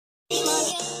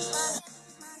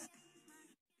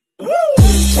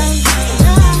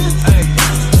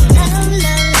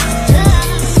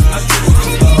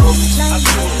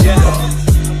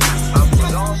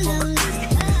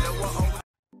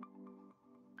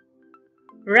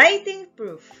Writing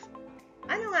proof.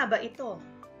 Ano nga ba ito?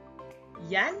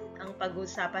 Yan ang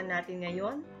pag-uusapan natin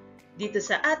ngayon dito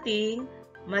sa ating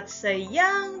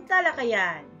matsayang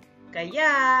talakayan.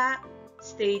 Kaya,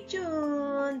 stay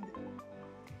tuned!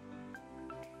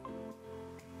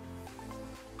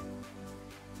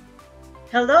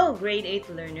 Hello, grade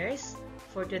 8 learners!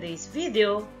 For today's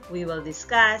video, we will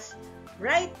discuss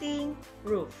writing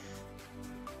proof.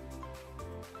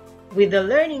 With the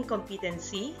learning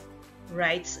competency,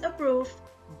 writes a proof,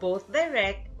 both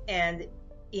direct and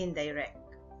indirect.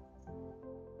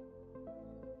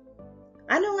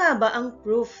 Ano nga ba ang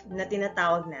proof na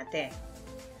tinatawag natin?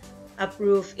 A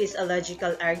proof is a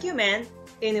logical argument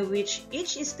in which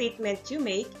each statement you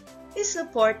make is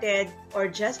supported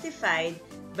or justified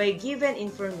by given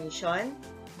information,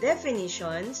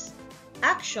 definitions,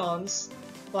 axioms,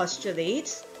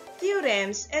 postulates,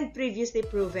 theorems, and previously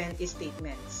proven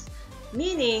statements.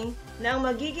 Meaning, na ang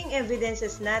magiging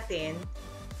evidences natin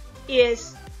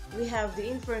is we have the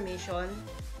information,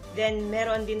 then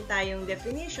meron din tayong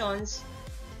definitions,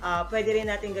 pwede rin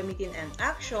natin gamitin ang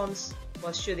axioms,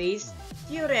 postulates,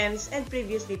 theorems, and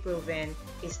previously proven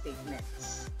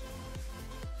statements.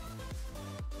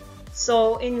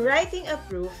 So, in writing a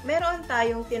proof, meron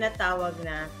tayong tinatawag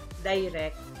na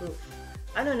direct proof.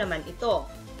 Ano naman ito?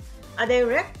 A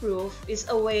direct proof is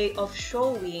a way of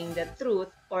showing the truth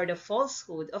or the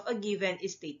falsehood of a given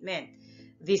statement.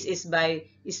 This is by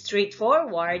a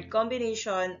straightforward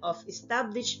combination of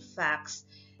established facts,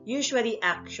 usually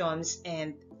axioms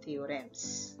and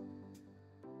theorems.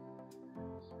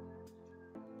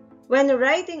 When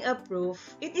writing a proof,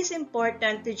 it is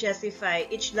important to justify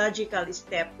each logical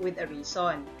step with a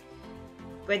reason.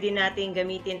 Pwede natin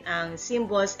gamitin ang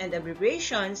symbols and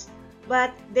abbreviations,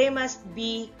 but they must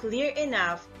be clear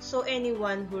enough so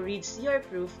anyone who reads your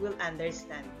proof will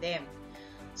understand them.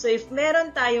 So if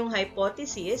meron tayong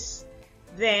hypothesis,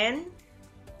 then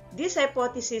this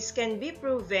hypothesis can be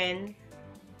proven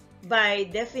by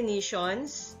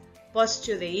definitions,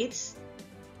 postulates,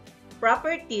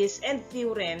 properties, and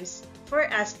theorems for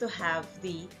us to have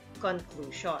the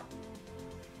conclusion.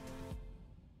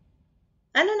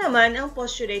 Ano naman ang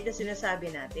postulate na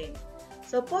sinasabi natin?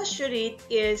 So, postulate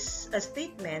is a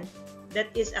statement that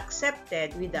is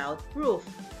accepted without proof.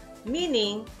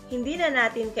 Meaning, hindi na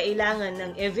natin kailangan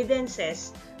ng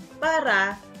evidences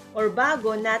para or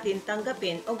bago natin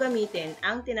tanggapin o gamitin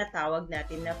ang tinatawag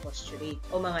natin na postulate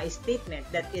o mga statement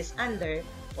that is under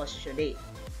postulate.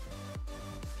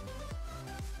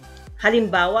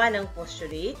 Halimbawa ng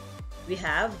postulate, we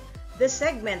have the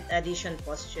segment addition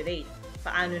postulate.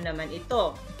 Paano naman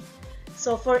ito?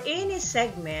 So, for any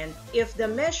segment, if the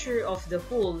measure of the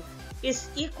whole is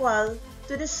equal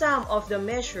to the sum of the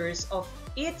measures of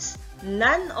its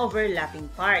non-overlapping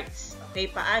parts. Okay,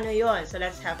 paano yon? So,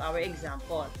 let's have our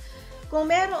example.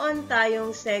 Kung meron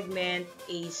tayong segment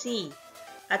AC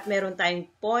at meron tayong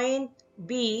point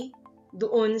B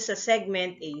doon sa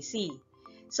segment AC.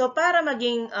 So, para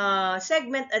maging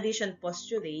segment addition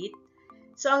postulate,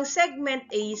 so ang segment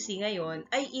AC ngayon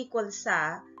ay equal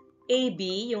sa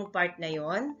AB, yung part na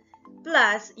yon,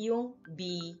 plus yung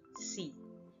BC.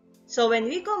 So, when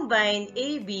we combine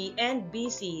AB and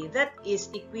BC, that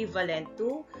is equivalent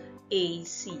to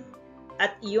AC.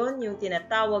 At yun yung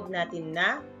tinatawag natin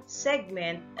na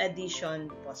segment addition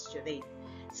postulate.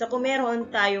 So, kung meron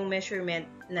tayong measurement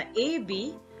na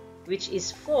AB, which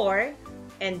is 4,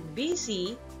 and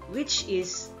BC, which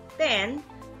is 10,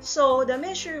 so the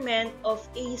measurement of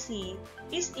AC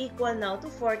is equal now to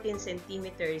 14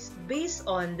 centimeters based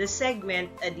on the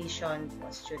segment addition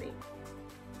postulate.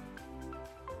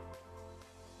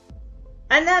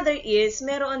 Another is,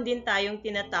 meron din tayong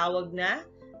tinatawag na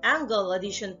angle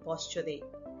addition postulate.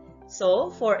 So,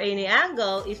 for any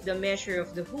angle, if the measure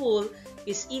of the whole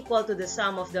is equal to the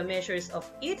sum of the measures of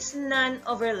its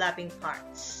non-overlapping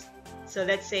parts. So,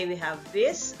 let's say we have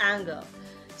this angle.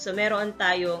 So, meron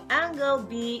tayong angle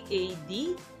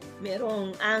BAD,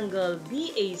 merong angle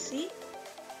BAC,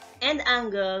 and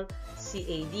angle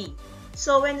CAD.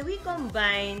 So, when we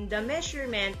combine the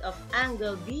measurement of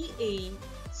angle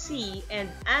BAC and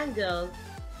angle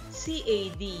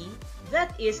CAD,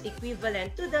 that is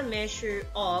equivalent to the measure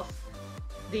of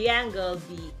the angle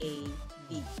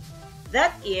BAD.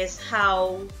 That is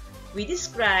how we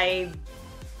describe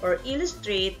or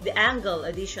illustrate the angle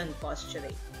addition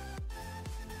postulate.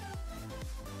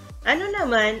 Ano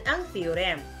naman ang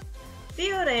theorem?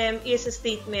 Theorem is a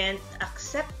statement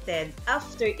accepted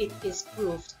after it is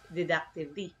proved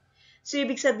deductively. So,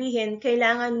 ibig sabihin,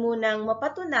 kailangan munang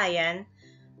mapatunayan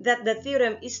that the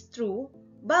theorem is true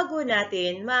bago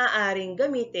natin maaaring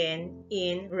gamitin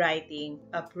in writing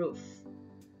a proof.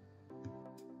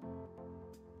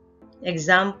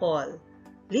 Example,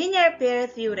 linear pair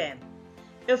theorem.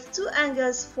 If two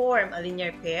angles form a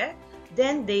linear pair,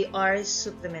 then they are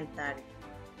supplementary.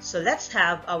 So let's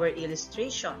have our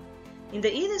illustration. In the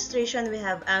illustration, we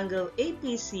have angle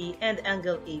APC and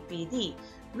angle APD,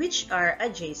 which are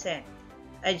adjacent.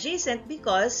 Adjacent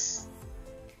because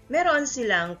meron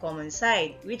silang common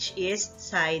side, which is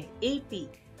side AP.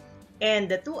 And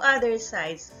the two other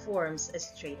sides forms a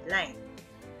straight line.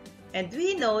 And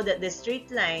we know that the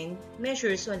straight line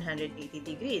measures 180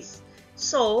 degrees.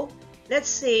 So, let's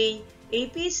say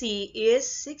APC is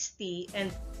 60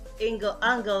 and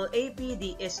angle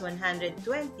APD is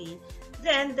 120,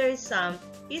 then their sum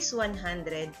is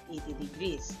 180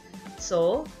 degrees.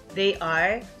 So, they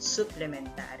are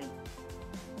supplementary.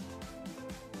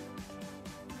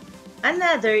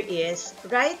 Another is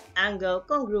right angle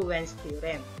congruence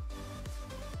theorem.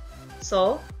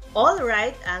 So, all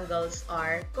right angles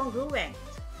are congruent.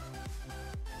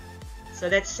 So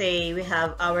let's say we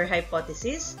have our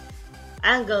hypothesis.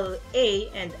 Angle A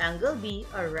and angle B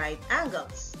are right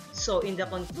angles. So in the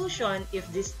conclusion, if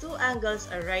these two angles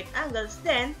are right angles,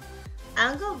 then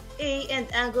angle A and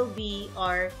angle B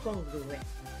are congruent.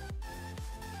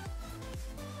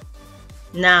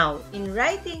 Now, in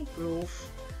writing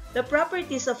proof, the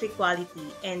properties of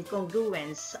equality and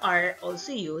congruence are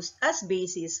also used as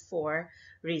basis for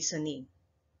reasoning.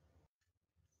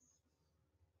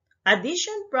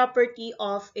 Addition property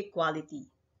of equality.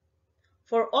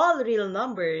 For all real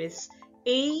numbers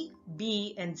A,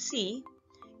 B, and C,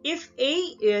 if A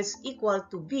is equal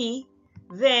to B,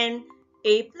 then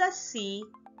A plus C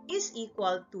is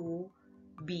equal to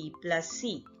B plus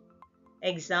C.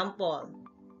 Example,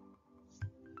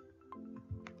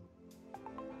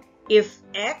 if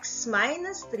x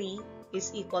minus 3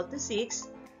 is equal to 6,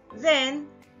 then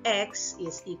x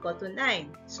is equal to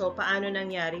 9. So, paano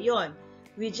nangyari yon?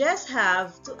 We just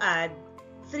have to add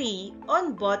 3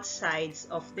 on both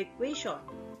sides of the equation.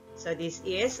 So, this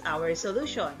is our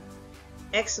solution.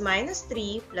 X minus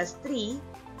 3 plus 3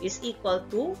 is equal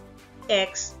to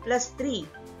x plus 3.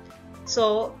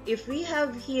 So, if we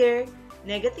have here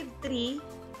negative 3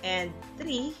 and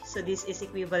 3, so this is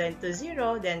equivalent to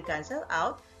 0, then cancel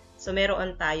out. So,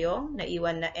 meron tayong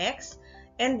naiwan na x.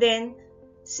 And then,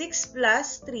 6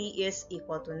 plus 3 is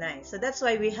equal to 9. So, that's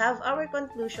why we have our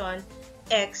conclusion,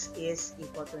 x is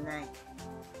equal to 9.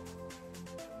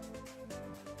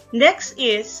 Next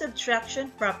is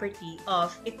subtraction property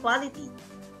of equality.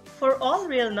 For all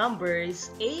real numbers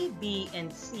A, B,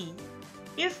 and C,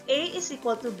 if A is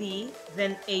equal to B,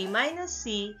 then A minus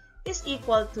C is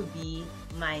equal to B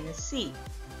minus C.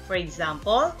 For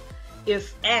example,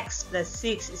 if x plus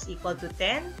 6 is equal to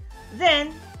 10,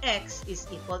 then x is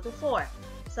equal to 4.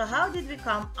 So how did we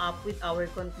come up with our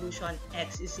conclusion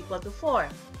x is equal to 4?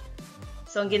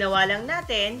 So ang ginawa lang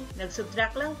natin,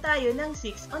 nag-subtract lang tayo ng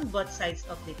 6 on both sides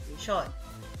of the equation.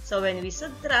 So when we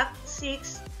subtract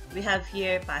 6, we have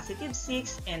here positive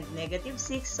 6 and negative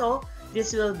 6. So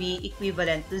this will be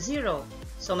equivalent to 0.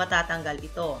 So matatanggal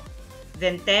ito.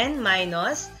 Then 10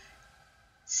 minus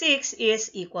 6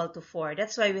 is equal to 4.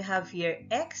 That's why we have here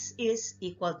x is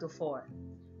equal to 4.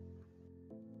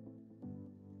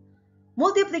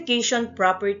 Multiplication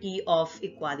property of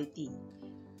equality.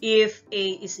 If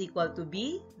A is equal to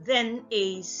B, then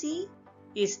AC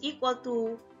is equal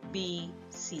to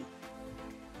BC.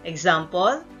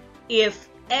 Example, if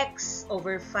x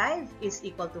over 5 is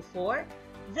equal to 4,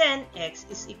 then x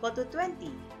is equal to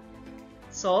 20.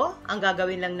 So, ang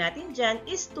gagawin lang natin dyan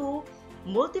is to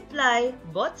multiply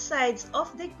both sides of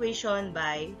the equation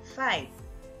by 5.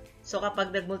 So,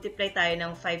 kapag nag-multiply tayo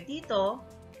ng 5 dito,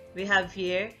 we have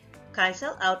here,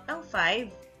 cancel out ang 5.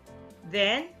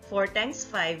 Then, 4 times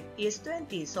 5 is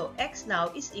 20. So, x now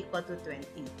is equal to 20.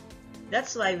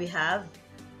 That's why we have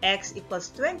x equals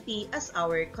 20 as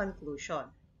our conclusion.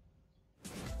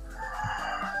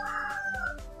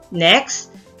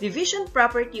 Next, division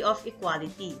property of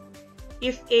equality.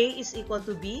 If A is equal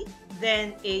to B,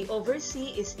 then A over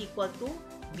C is equal to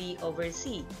B over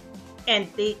C. And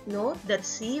take note that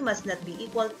C must not be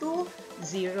equal to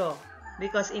 0.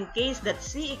 Because in case that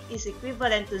C is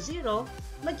equivalent to 0,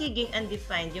 magiging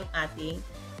undefined yung ating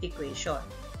equation.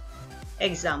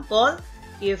 Example,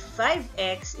 if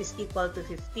 5x is equal to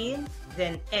 15,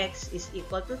 then x is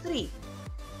equal to 3.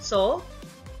 So,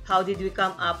 how did we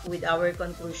come up with our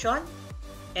conclusion?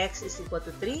 X is equal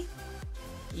to 3?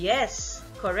 Yes,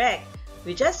 correct.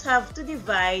 We just have to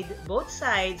divide both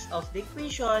sides of the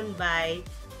equation by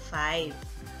 5.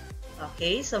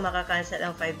 Okay, so makakancel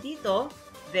ang 5 dito.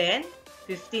 Then,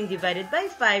 15 divided by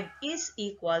 5 is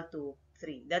equal to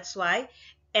 3. That's why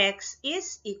x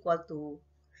is equal to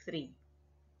 3.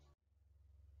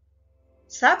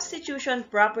 Substitution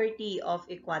property of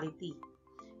equality.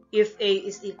 If A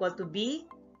is equal to B,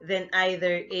 then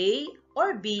either A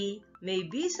or B may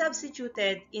be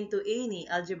substituted into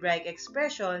any algebraic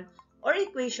expression or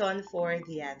equation for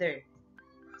the other.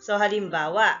 So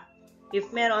halimbawa,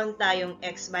 if meron tayong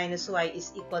x minus y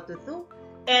is equal to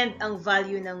 2 and ang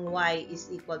value ng y is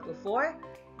equal to 4,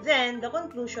 then the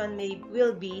conclusion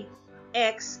will be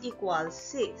x equals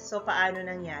 6. So paano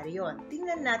nangyari yon?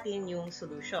 Tingnan natin yung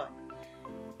solution.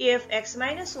 If x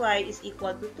minus y is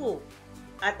equal to 2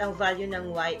 at ang value ng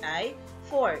y ay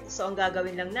 4, so ang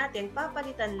gagawin lang natin,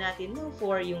 papalitan natin ng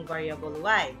 4 yung variable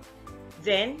y.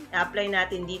 Then, apply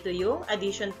natin dito yung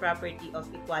addition property of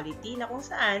equality na kung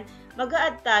saan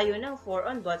mag-a-add tayo ng 4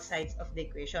 on both sides of the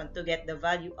equation to get the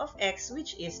value of x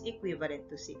which is equivalent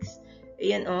to 6.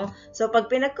 Ayan o. So, pag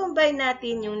pinag-combine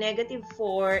natin yung negative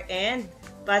 4 and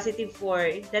positive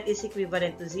 4, that is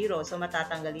equivalent to 0. So,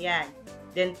 matatanggal yan.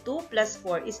 Then, 2 plus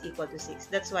 4 is equal to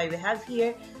 6. That's why we have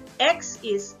here, x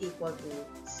is equal to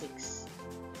 6.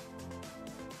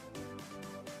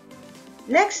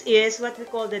 Next is what we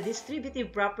call the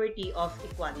distributive property of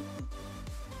equality.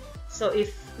 So,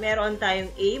 if meron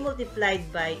tayong A multiplied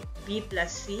by B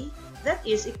plus C, that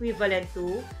is equivalent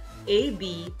to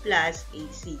AB plus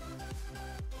AC.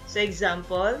 So,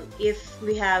 example, if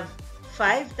we have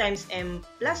 5 times M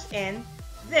plus N,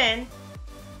 then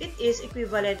it is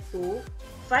equivalent to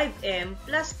 5M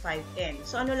plus 5N.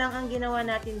 So, ano lang ang ginawa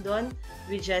natin doon?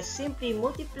 We just simply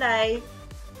multiply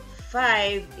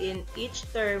 5 in each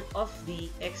term of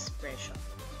the expression.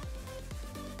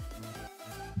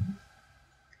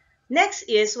 Next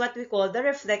is what we call the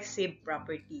reflexive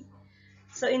property.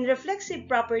 So, in reflexive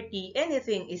property,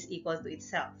 anything is equal to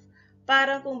itself.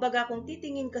 Parang kung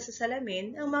titingin ka sa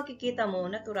salamin, ang makikita mo,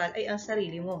 natural, ay ang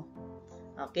sarili mo.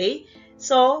 Okay?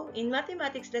 So, in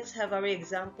mathematics, let's have our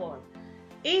example.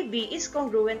 AB is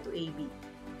congruent to AB.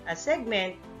 A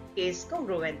segment is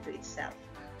congruent to itself.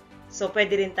 So,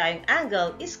 pwede rin tayong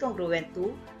angle is congruent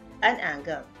to an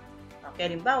angle.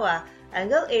 Okay, halimbawa,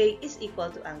 angle A is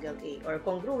equal to angle A or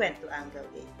congruent to angle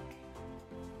A.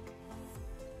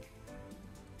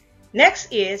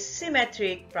 Next is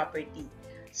symmetric property.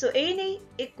 So, any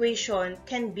equation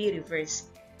can be reversed.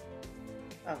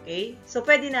 Okay? So,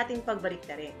 pwede natin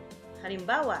pagbaliktarin.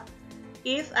 Halimbawa,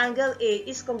 if angle A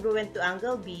is congruent to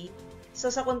angle B, so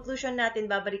sa conclusion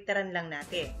natin, babaliktaran lang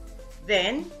natin.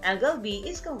 Then, angle B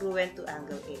is congruent to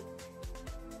angle A.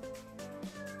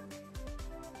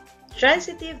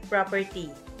 Transitive property.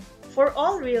 For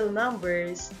all real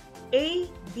numbers, A,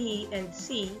 B, and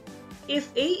C,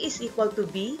 if A is equal to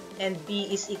B and B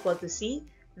is equal to C,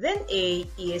 then A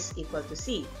is equal to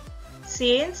C.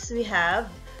 Since we have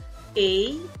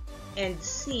A and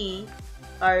C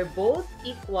are both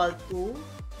equal to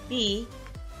B,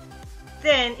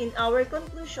 then in our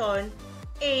conclusion,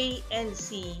 A and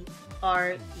C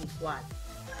are equal.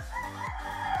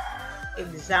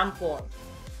 Example,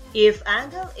 if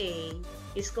angle A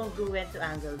is congruent to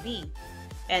angle B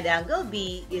and angle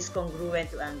B is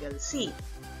congruent to angle C,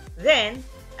 then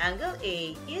angle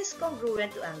A is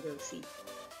congruent to angle C.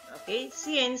 Okay,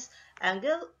 since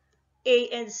angle A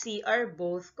and C are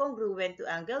both congruent to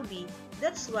angle B,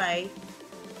 that's why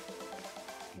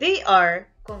they are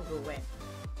congruent.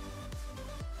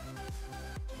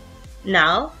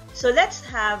 Now, so let's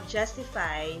have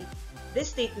justify this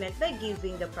statement by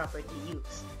giving the property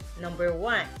used. Number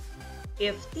 1,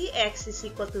 if Tx is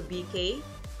equal to Bk,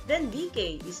 then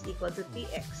Bk is equal to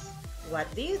Tx. What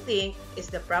do you think is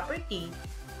the property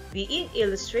being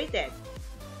illustrated?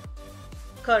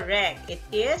 Correct, it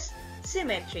is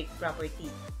symmetric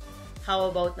property. How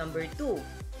about number 2?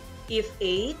 If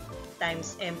 8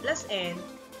 times m plus n,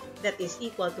 that is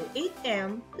equal to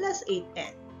 8m plus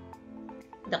 8n.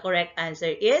 The correct answer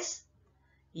is,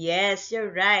 yes, you're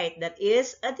right, that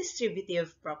is a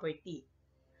distributive property.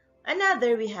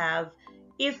 Another we have,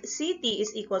 if Ct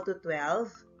is equal to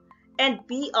 12 and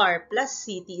PR plus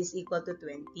Ct is equal to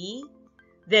 20,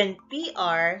 then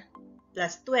PR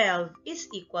plus 12 is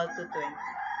equal to 20.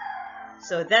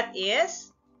 So that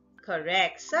is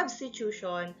correct,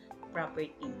 substitution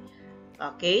property.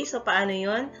 Okay, so paano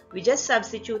yun? We just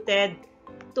substituted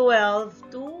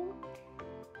 12 to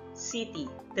Ct.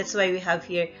 That's why we have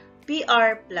here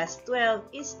PR plus 12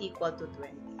 is equal to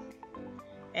 20.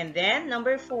 And then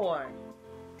number 4,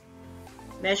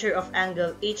 measure of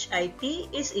angle HIT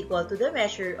is equal to the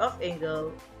measure of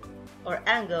angle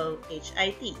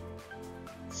HIT.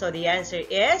 So the answer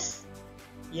is,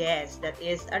 yes, that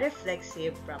is a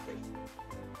reflexive property.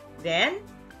 Then,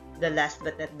 the last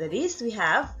but not the least, we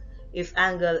have, if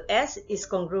angle S is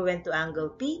congruent to angle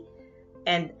P,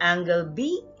 and angle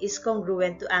B is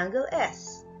congruent to angle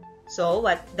S. So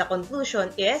what the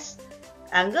conclusion is,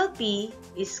 angle P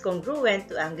is congruent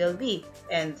to angle B,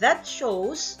 and that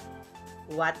shows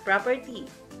what property?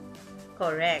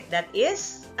 Correct. That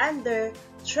is under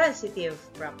transitive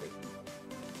property.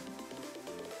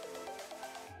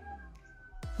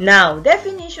 Now,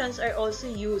 definitions are also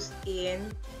used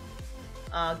in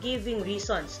giving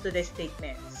reasons to the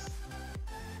statements.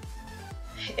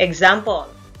 Example,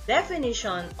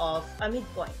 definition of a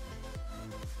midpoint.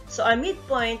 So, a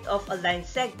midpoint of a line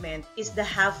segment is the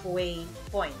halfway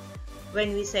point.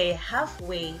 When we say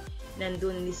halfway,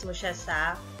 nandun mismo siya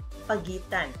sa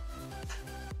pagitan.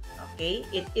 Okay?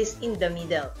 It is in the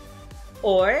middle.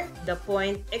 Or the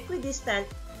point equidistant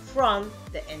from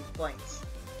the endpoints.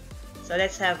 So,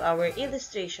 let's have our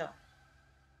illustration.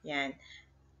 Yan.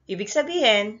 Ibig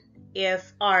sabihin,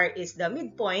 if R is the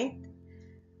midpoint,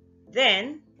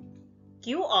 then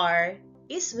QR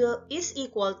is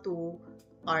equal to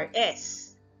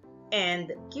RS.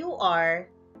 And QR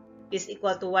is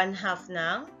equal to 1/2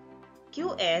 ng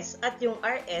QS at yung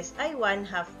RS ay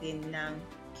 1/2 din ng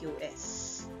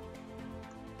QS.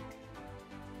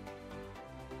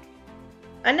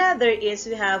 Another is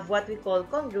we have what we call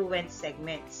congruent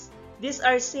segments. These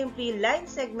are simply line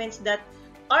segments that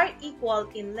are equal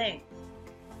in length.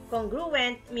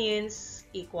 Congruent means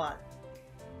equal.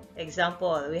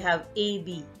 Example, we have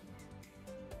AB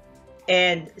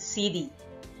and CD.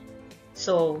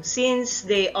 So, since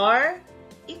they are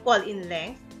equal in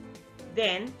length,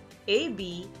 then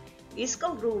AB is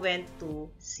congruent to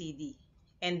CD.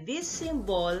 And this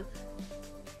symbol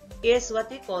is what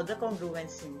we call the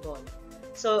congruent symbol.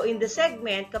 So, in the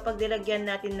segment, kapag nilagyan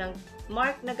natin ng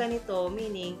mark na ganito,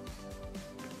 meaning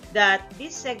that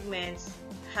these segments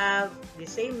have the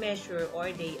same measure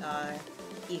or they are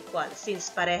equal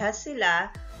since parehas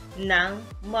sila ng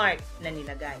mark na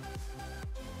nilagay.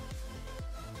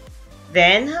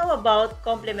 Then, how about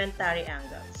complementary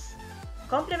angles?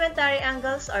 Complementary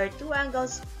angles are two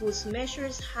angles whose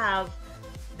measures have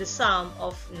the sum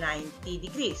of 90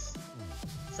 degrees.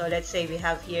 So, let's say we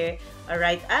have here a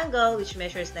right angle which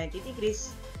measures 90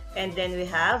 degrees, and then we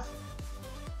have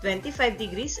 25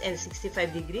 degrees and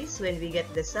 65 degrees when we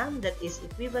get the sum that is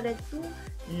equivalent to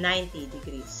 90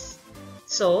 degrees.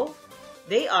 So,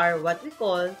 they are what we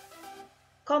call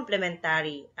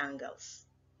complementary angles.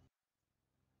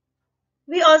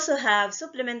 We also have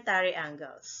supplementary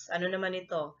angles. Ano naman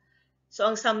ito? So,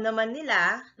 ang sum naman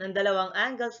nila ng dalawang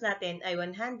angles natin ay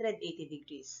 180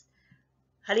 degrees.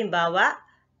 Halimbawa,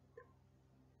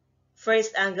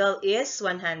 first angle is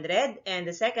 100 and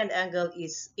the second angle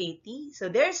is 80.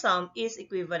 So, their sum is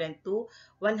equivalent to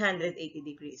 180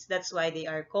 degrees. That's why they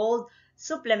are called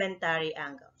supplementary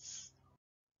angles.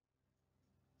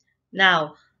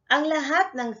 Now, ang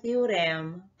lahat ng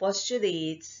theorem,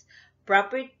 postulates,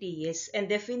 properties, and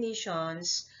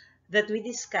definitions that we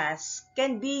discuss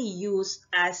can be used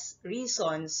as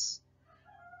reasons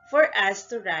for us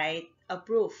to write a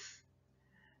proof.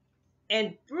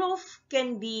 And proof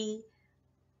can be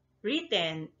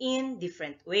written in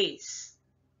different ways.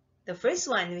 The first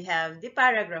one, we have the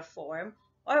paragraph form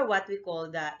or what we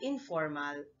call the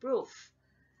informal proof.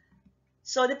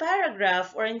 So the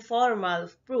paragraph or informal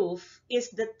proof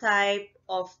is the type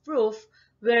of proof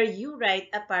where you write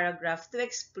a paragraph to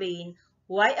explain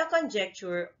why a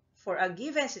conjecture for a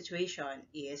given situation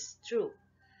is true.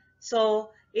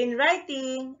 So in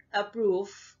writing a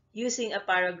proof using a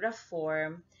paragraph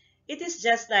form, it is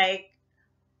just like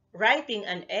writing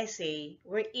an essay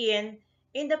wherein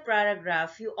in the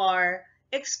paragraph you are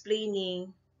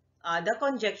explaining the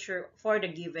conjecture for the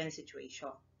given situation.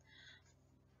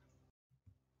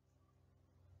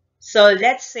 So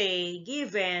let's say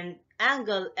given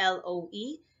angle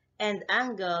LOE and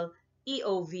angle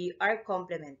EOV are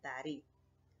complementary.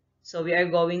 So we are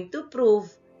going to prove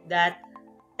that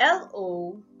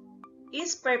LO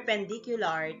is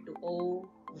perpendicular to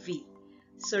OV.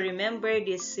 So remember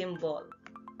this symbol,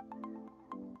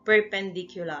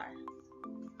 perpendicular.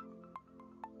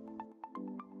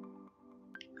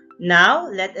 Now,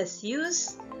 let us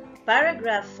use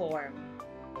paragraph form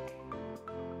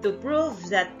to prove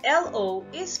that LO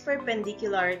is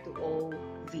perpendicular to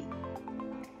OV.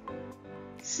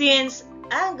 Since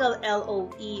angle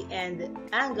LOE and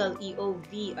angle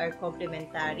EOV are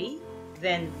complementary,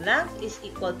 then blank is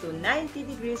equal to 90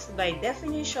 degrees by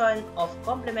definition of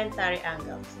complementary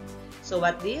angles. So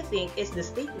what do you think is the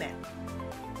statement?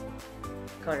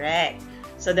 Correct.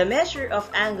 So the measure of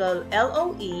angle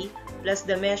LOE plus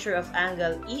the measure of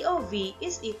angle EOV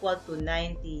is equal to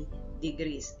 90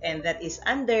 degrees. And that is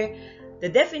under the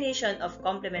definition of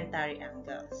complementary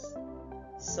angles.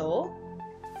 So,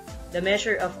 The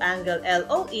measure of angle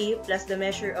LOE plus the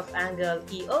measure of angle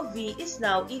EOV is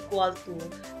now equal to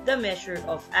the measure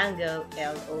of angle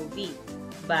LOV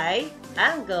by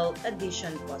angle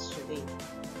addition postulate.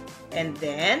 And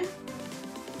then,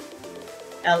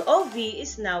 LOV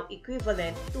is now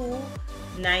equivalent to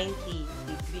 90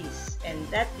 degrees. And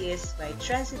that is by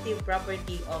transitive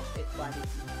property of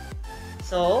equality.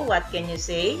 So, what can you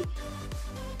say?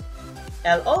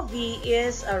 LOV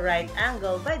is a right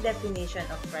angle by definition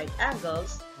of right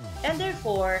angles, and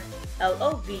therefore,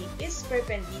 LOV is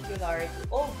perpendicular to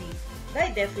OV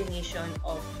by definition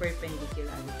of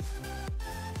perpendicularity.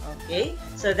 Okay,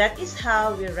 so that is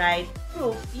how we write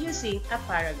proof using a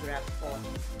paragraph form.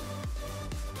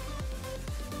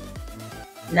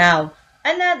 Now,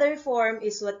 another form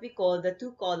is what we call the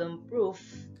two-column proof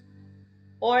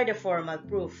or the formal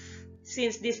proof.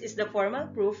 Since this is the formal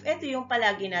proof, ito yung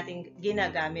palagi natin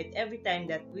ginagamit every time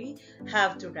that we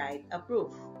have to write a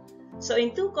proof. So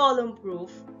in two-column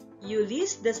proof, you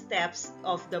list the steps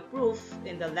of the proof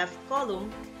in the left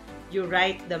column. You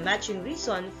write the matching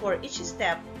reason for each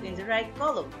step in the right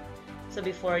column. So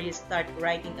before you start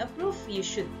writing a proof, you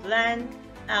should plan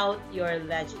out your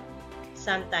logic.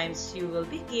 Sometimes you will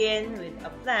begin with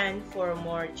a plan for a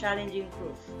more challenging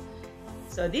proof.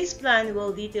 So this plan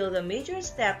will detail the major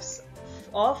steps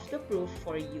of the proof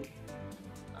for you.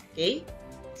 Okay?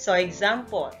 So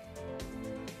example,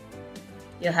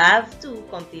 you have to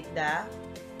complete the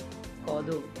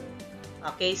column.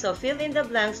 Okay, so fill in the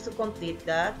blanks to complete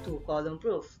the two-column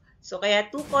proof. So kaya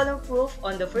two-column proof,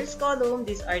 on the first column,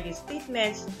 these are the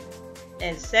statements,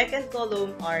 and second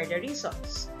column are the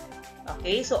reasons.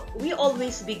 Okay, so we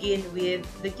always begin with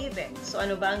the given. So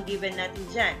ano ba ang given natin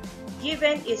dyan?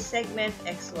 Given is segment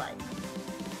XY.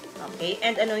 Okay,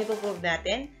 and ano yung prove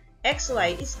natin?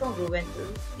 XY is congruent to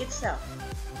itself.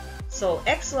 So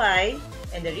XY,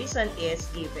 and the reason is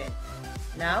given.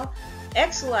 Now,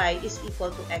 XY is equal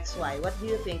to XY. What do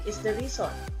you think is the reason?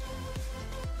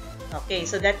 Okay,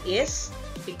 so that is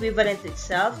equivalent to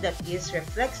itself. That is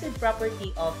reflexive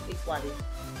property of equality.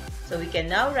 So we can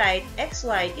now write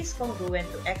XY is congruent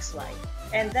to XY,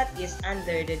 and that is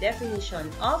under the definition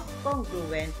of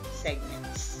congruent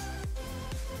segments.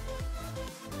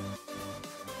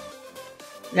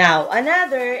 Now,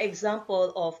 another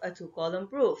example of a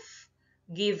two-column proof.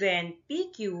 Given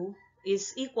PQ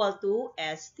is equal to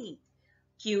ST.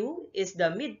 Q is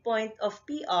the midpoint of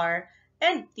PR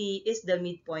and T is the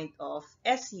midpoint of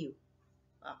SU.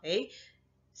 Okay?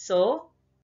 So,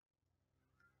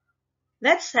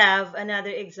 let's have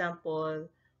another example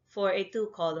for a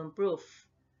two-column proof.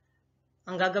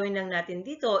 Ang gagawin lang natin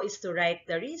dito is to write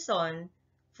the reason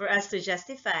for us to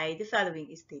justify the following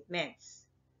statements.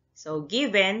 So,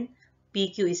 given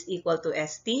PQ is equal to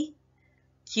ST,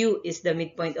 Q is the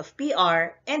midpoint of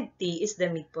PR, and T is the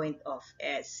midpoint of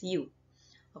SU.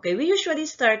 Okay, we usually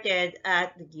started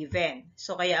at the given.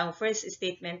 So, kaya ang first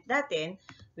statement natin,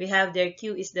 we have there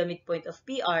Q is the midpoint of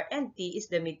PR and T is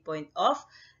the midpoint of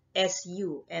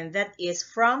SU. And that is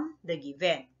from the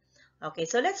given. Okay,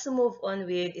 so let's move on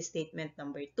with statement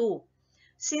number 2.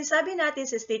 Since sabi natin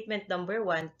sa statement number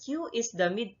 1, Q is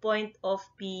the midpoint of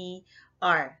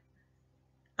PR.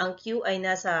 Ang Q ay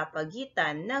nasa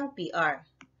pagitan ng PR.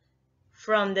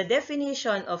 From the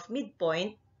definition of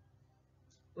midpoint,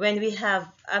 when we have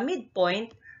a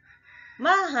midpoint,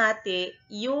 mahati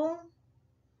yung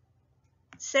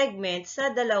segment sa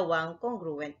dalawang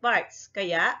congruent parts.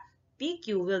 Kaya,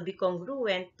 PQ will be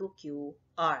congruent to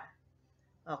QR.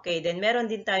 Okay, then meron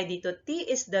din tayo dito, T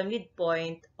is the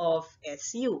midpoint of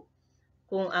SU.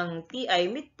 Kung ang T ay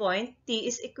midpoint, T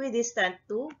is equidistant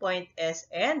to point S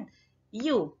and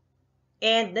U.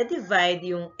 And na-divide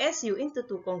yung SU into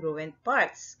two congruent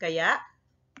parts. Kaya,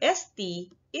 ST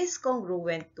is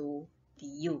congruent to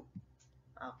TU.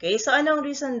 Okay, so anong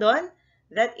reason doon?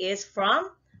 That is from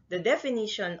the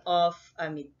definition of a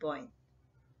midpoint.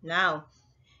 Now,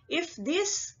 if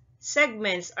these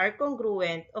segments are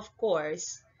congruent, of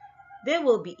course, they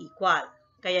will be equal.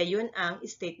 Kaya yun ang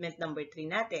statement number 3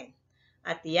 natin.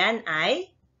 At yan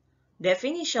ay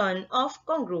definition of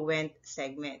congruent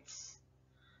segments.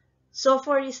 So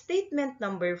for statement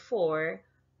number 4,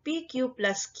 PQ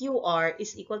plus QR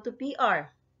is equal to PR.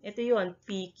 Ito yun,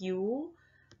 PQ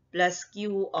plus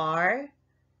QR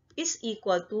is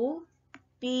equal to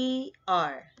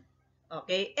PR.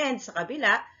 Okay, and sa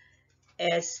kabila,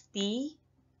 ST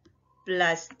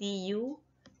plus TU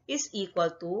is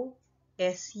equal to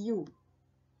SU.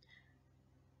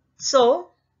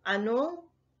 So, anong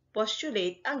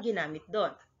postulate ang ginamit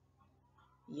doon?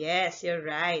 Yes, you're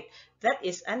right. That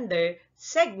is under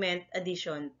segment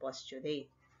addition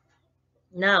postulate.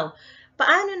 Now,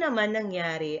 Paano naman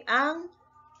nangyari ang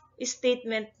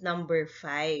statement number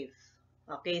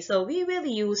 5? Okay, so we will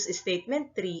use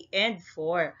statement 3 and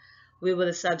 4. We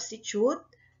will substitute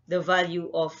the value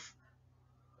of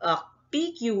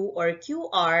PQ or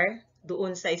QR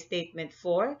doon sa statement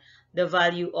 4, the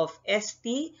value of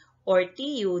ST or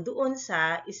TU doon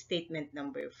sa statement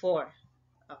number 4.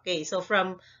 Okay, so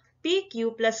from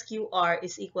PQ plus QR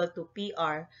is equal to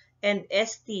PR and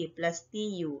ST plus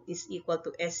TU is equal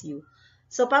to SU.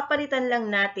 So, papalitan lang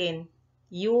natin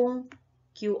yung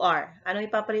QR.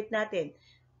 Anong ipapalit natin?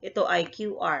 Ito ay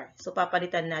QR. So,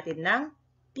 papalitan natin ng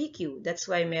PQ. That's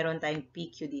why meron tayong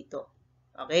PQ dito.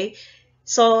 Okay?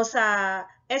 So, sa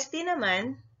ST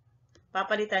naman,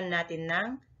 papalitan natin ng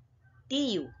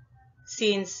TU.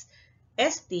 Since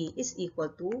ST is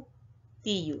equal to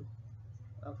TU.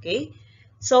 Okay?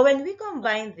 So, when we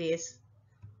combine this,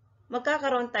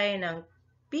 magkakaroon tayo ng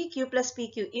PQ plus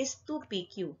PQ is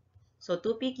 2PQ. So,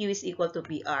 2PQ is equal to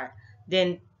PR.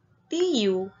 Then,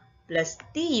 TU plus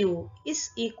TU is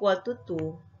equal to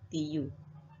 2TU.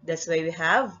 That's why we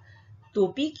have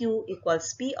 2PQ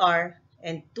equals PR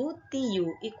and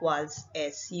 2TU equals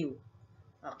SU.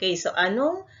 Okay, so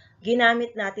anong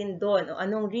ginamit natin doon o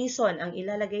anong reason ang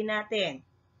ilalagay natin?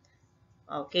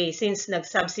 Okay, since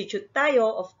nag-substitute tayo,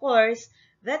 of course,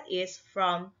 that is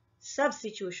from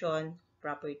substitution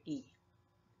property.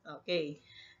 Okay.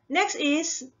 Next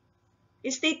is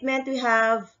statement we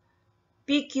have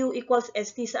PQ equals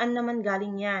ST. Saan naman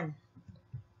galing yan?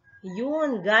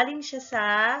 Yun, galing siya sa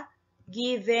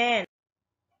given.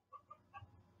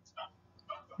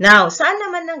 Now, saan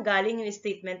naman nang galing yung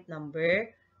statement number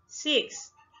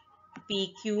 6?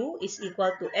 PQ is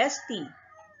equal to ST.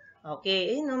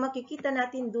 Okay, no, makikita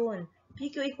natin dun.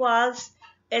 PQ equals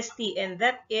ST and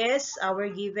that is our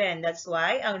given. That's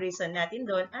why ang reason natin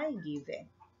dun ay given.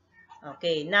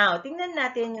 Okay, now, tingnan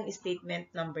natin yung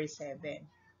statement number 7.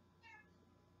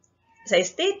 Sa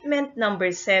statement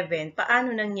number 7, paano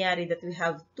nangyari that we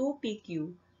have 2PQ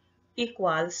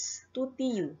equals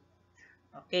 2TU?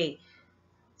 Okay,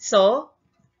 so,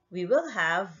 we will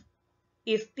have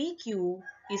if PQ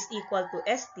is equal to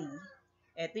ST,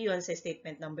 ito yun sa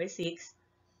statement number 6,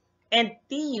 and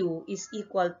TU is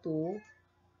equal to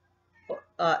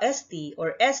ST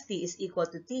or ST is equal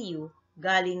to TU,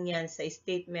 galing yan sa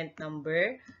statement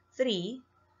number 3,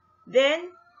 then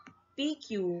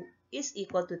PQ is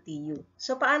equal to TU.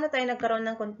 So, paano tayo nagkaroon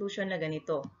ng conclusion na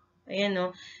ganito? Ayan,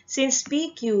 no? Since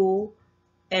PQ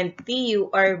and TU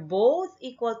are both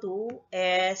equal to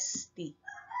ST.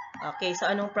 Okay, so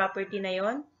anong property na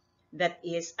yon? That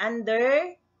is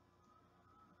under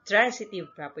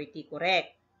transitive property,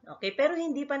 correct? Okay, pero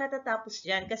hindi pa natatapos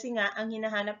dyan kasi nga ang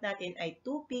hinahanap natin ay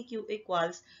 2PQ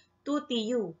equals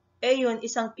 2TU. Eh yun,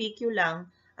 isang PQ lang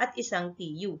at isang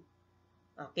TU.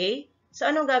 Okay? So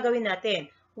anong gagawin natin?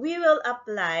 We will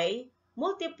apply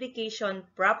multiplication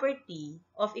property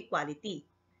of equality.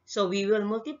 So we will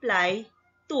multiply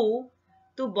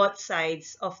 2 to both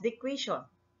sides of the equation.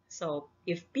 So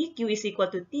if PQ is equal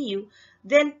to TU,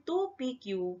 then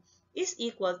 2PQ is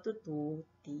equal to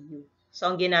 2TU. So,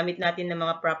 ang ginamit natin ng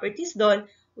mga properties doon,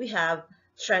 we have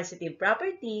transitive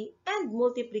property and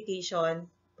multiplication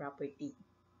property.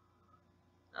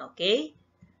 Okay?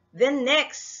 Then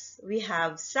next, we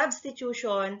have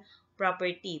substitution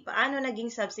property. Paano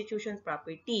naging substitution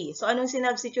property? So, anong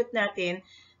sinubstitute natin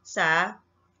sa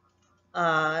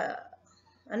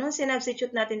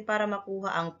para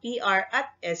makuha ang PR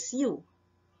at SU?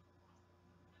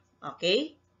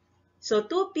 Okay? So,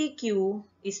 2PQ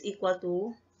is equal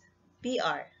to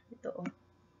PR. Ito.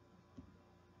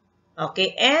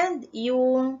 Okay, and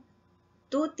yung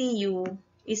 2TU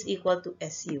is equal to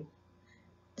SU.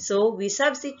 So, we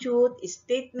substitute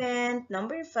statement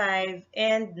number 5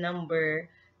 and number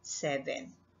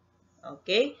 7.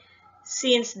 Okay?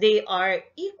 Since they are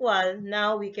equal,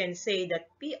 now we can say that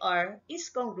PR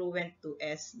is congruent to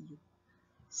SU.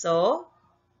 So,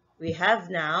 we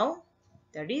have now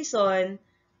the reason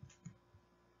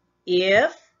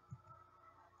if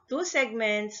two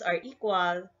segments are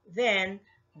equal, then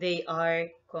they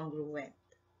are congruent.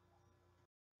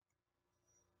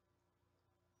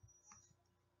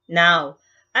 Now,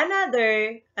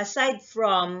 aside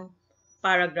from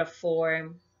paragraph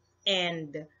form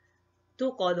and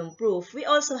two-column proof, we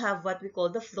also have what we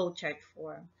call the flowchart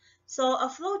form. So,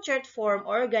 a flowchart form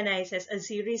organizes a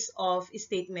series of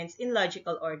statements in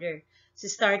logical order, so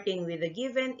starting with the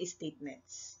given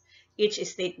statements. Each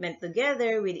statement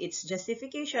together with its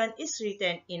justification is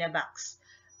written in a box.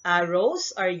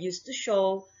 Arrows are used to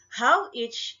show how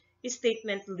each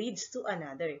statement leads to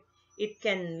another. It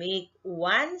can make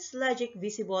one's logic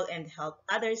visible and help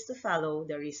others to follow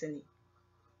the reasoning.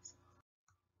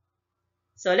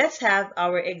 So let's have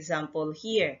our example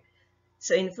here.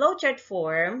 So in flowchart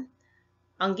form,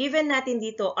 ang given natin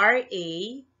dito, RA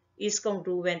is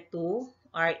congruent to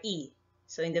RE.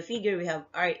 So in the figure, we have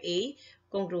RA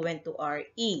congruent to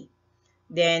RE.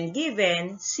 Then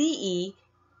given CE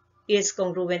is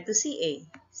congruent to CA.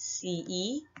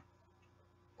 CE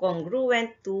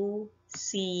congruent to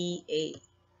CA.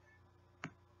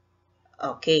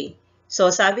 Okay.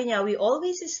 So sabi niya, we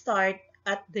always start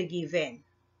at the given.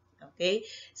 Okay?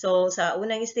 So sa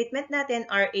unang statement natin,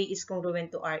 RA is congruent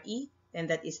to RE, and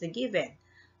that is the given.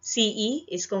 CE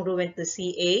is congruent to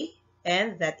CA,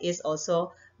 and that is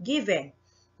also given.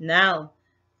 Now,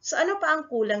 so ano pa ang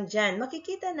kulang dyan?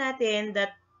 Makikita natin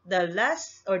that the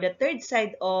last or the third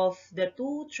side of the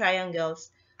two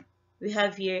triangles we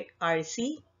have here,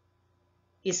 RC,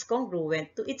 is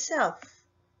congruent to itself.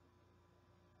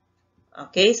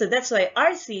 Okay, so that's why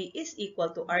RC is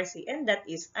equal to RC, and that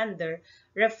is under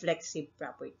reflexive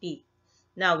property.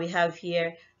 Now, we have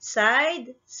here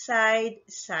side, side,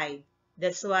 side.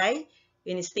 That's why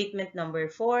in statement number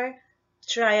 4,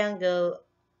 triangle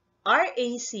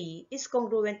RAC is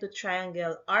congruent to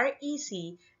triangle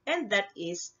REC, and that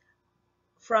is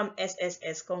from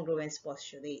SSS congruence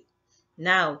postulate.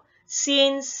 Now,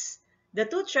 since the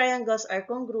two triangles are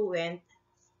congruent,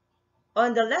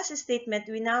 on the last statement,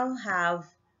 we now have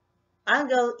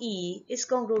angle E is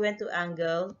congruent to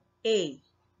angle A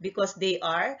because they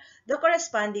are the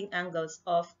corresponding angles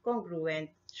of congruent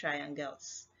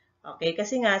triangles. Okay,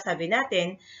 kasi nga sabi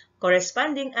natin,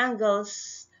 corresponding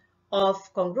angles of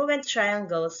congruent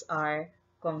triangles are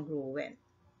congruent.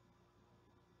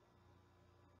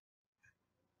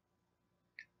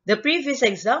 The previous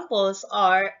examples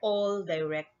are all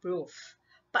direct proof.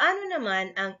 Paano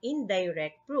naman ang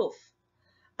indirect proof?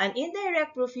 An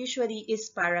indirect proof usually is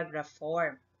paragraph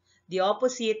form. The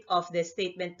opposite of the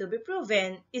statement to be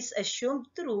proven is assumed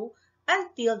true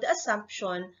until the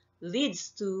assumption leads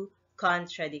to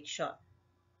contradiction.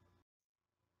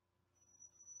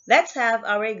 Let's have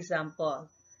our example.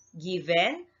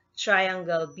 Given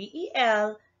triangle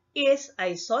BEL is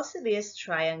isosceles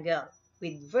triangle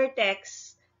with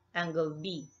vertex angle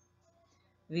B.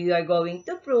 We are going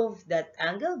to prove that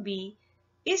angle B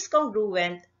is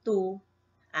congruent to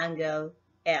angle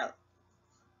L.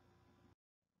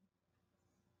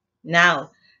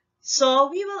 Now, so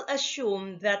we will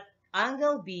assume that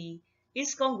angle B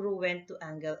is congruent to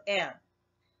angle L.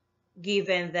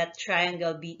 Given that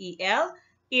triangle BEL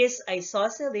is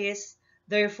isosceles,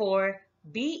 therefore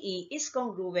BE is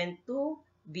congruent to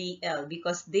BL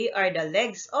because they are the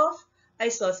legs of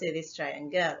isosceles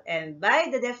triangle. And by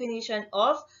the definition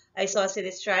of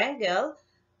isosceles triangle,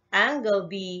 angle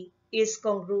B is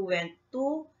congruent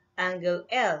to angle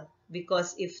L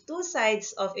because if two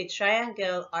sides of a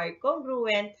triangle are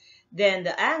congruent, then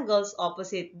the angles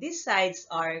opposite these sides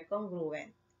are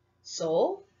congruent.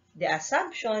 So, the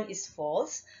assumption is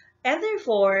false, and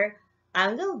therefore,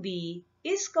 angle B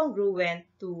is congruent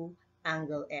to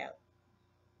angle L.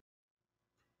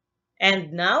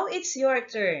 And now it's your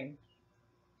turn.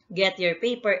 Get your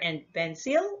paper and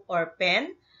pencil or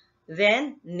pen,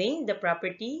 then name the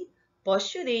property,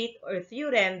 postulate, or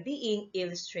theorem being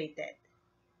illustrated.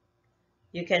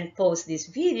 You can pause this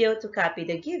video to copy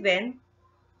the given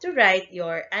to write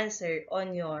your answer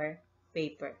on your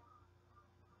paper.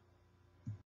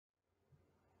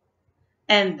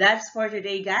 And that's for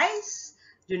today, guys.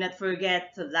 Do not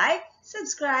forget to like,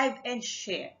 subscribe, and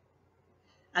share.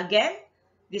 Again,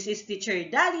 this is Teacher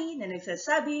Dali na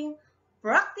nagsasabing,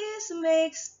 practice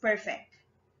makes perfect.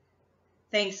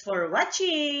 Thanks for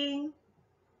watching!